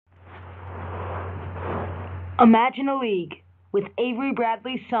Imagine a league with Avery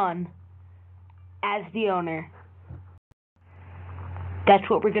Bradley's son as the owner. That's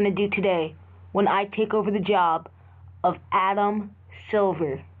what we're going to do today when I take over the job of Adam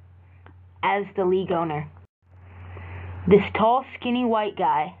Silver as the league owner. This tall, skinny white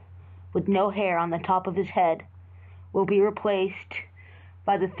guy with no hair on the top of his head will be replaced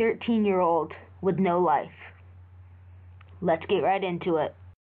by the 13-year-old with no life. Let's get right into it.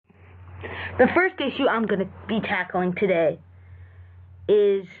 The first issue I'm going to be tackling today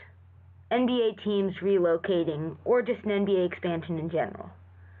is NBA teams relocating, or just an NBA expansion in general.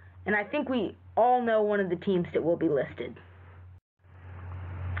 And I think we all know one of the teams that will be listed.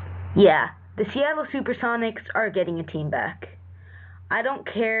 Yeah, the Seattle Supersonics are getting a team back. I don't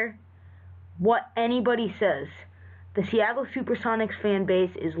care what anybody says. The Seattle Supersonics fan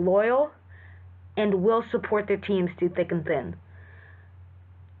base is loyal and will support their teams through thick and thin.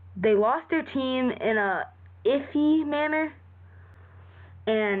 They lost their team in a iffy manner,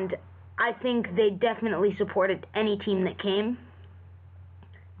 and I think they definitely supported any team that came,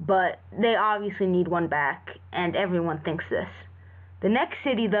 but they obviously need one back, and everyone thinks this. The next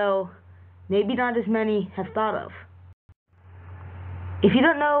city, though, maybe not as many have thought of. If you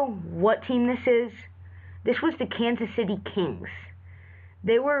don't know what team this was the Kansas City Kings.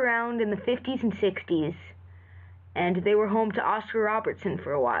 They were around in the 50s and 60s, and they were home to Oscar Robertson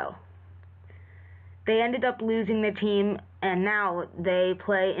for a while. They ended up losing their team, and now they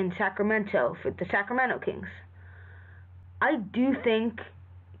play in Sacramento for the Sacramento Kings. I do think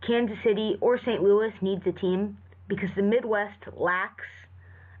Kansas City or St. Louis needs a team because the Midwest lacks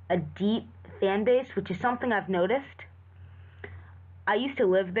a deep fan base, which is something I've noticed. I used to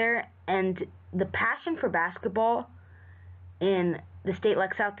live there, and the passion for basketball in the state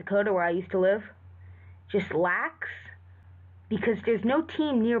like South Dakota, where I used to live, just lacks because there's no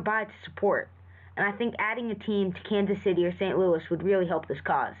team nearby to support. And I think adding a team to Kansas City or St. Louis would really help this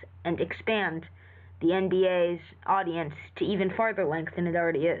cause and expand the NBA's audience to even farther length than it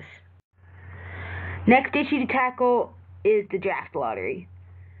already is. Next issue to tackle is the draft lottery.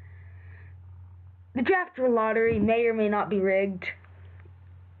 The draft lottery may or may not be rigged.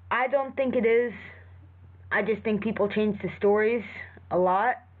 I don't think it is. I just think people change the stories a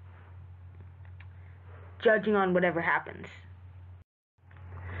lot, judging on whatever happens.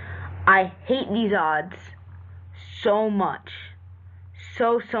 I hate these odds so much.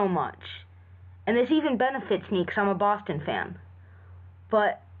 So much. And this even benefits me because I'm a Boston fan.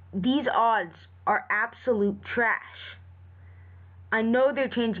 But these odds are absolute trash. I know they're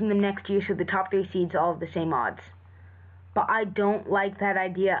changing them next year so the top 3 seeds all have the same odds. But I don't like that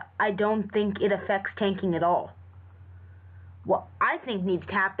idea. I don't think it affects tanking at all. What I think needs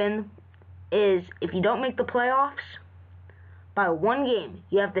to happen is if you don't make the playoffs, by 1 game,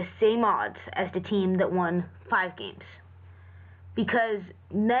 you have the same odds as the team that won 5 games. Because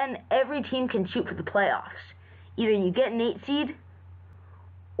then every team can shoot for the playoffs. Either you get an 8 seed,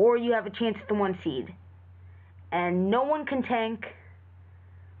 or you have a chance at the 1 seed. And no one can tank,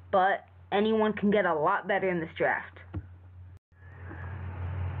 but anyone can get a lot better in this draft.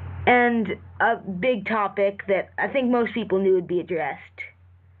 And a big topic that I think most people knew would be addressed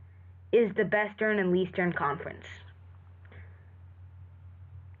is the best earned and least earned conference.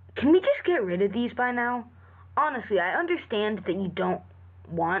 Can we just get rid of these by now? Honestly, I understand that you don't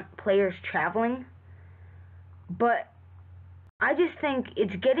want players traveling, but I just think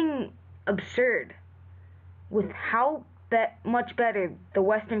it's getting absurd with how much better the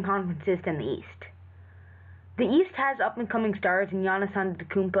Western Conference is than the East. The East has up-and-coming stars in Giannis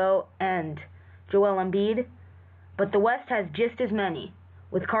Antetokounmpo and Joel Embiid, but the West has just as many,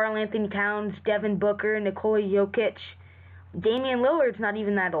 with Karl Anthony Towns, Devin Booker, Nikola Jokic. Damian Lillard's not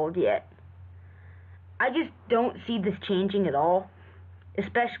even that old yet. I just don't see this changing at all,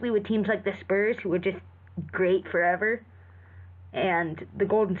 especially with teams like the Spurs, who are just great forever, and the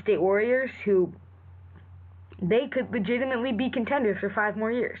Golden State Warriors, who they could legitimately be contenders for 5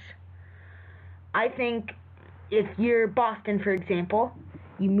 more years. I think if you're Boston, for example,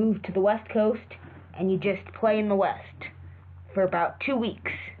 you move to the West Coast and you just play in the West for about 2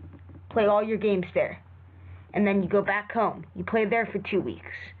 weeks, play all your games there, and then you go back home. You play there for 2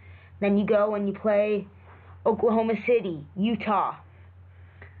 weeks. Then you go and you play Oklahoma City, Utah,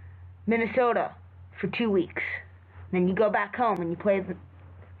 Minnesota for 2 weeks. Then you go back home and you play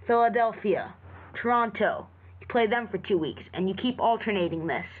Philadelphia, Toronto. You play them for 2 weeks, and you keep alternating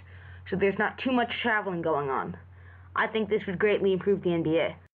this so there's not too much traveling going on. I think this would greatly improve the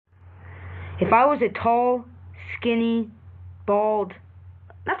NBA. If I was a tall, skinny, bald...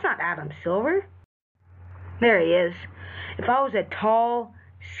 That's not Adam Silver. There he is. If I was a tall,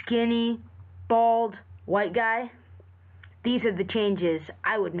 skinny, bald, white guy, these are the changes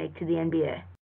I would make to the NBA.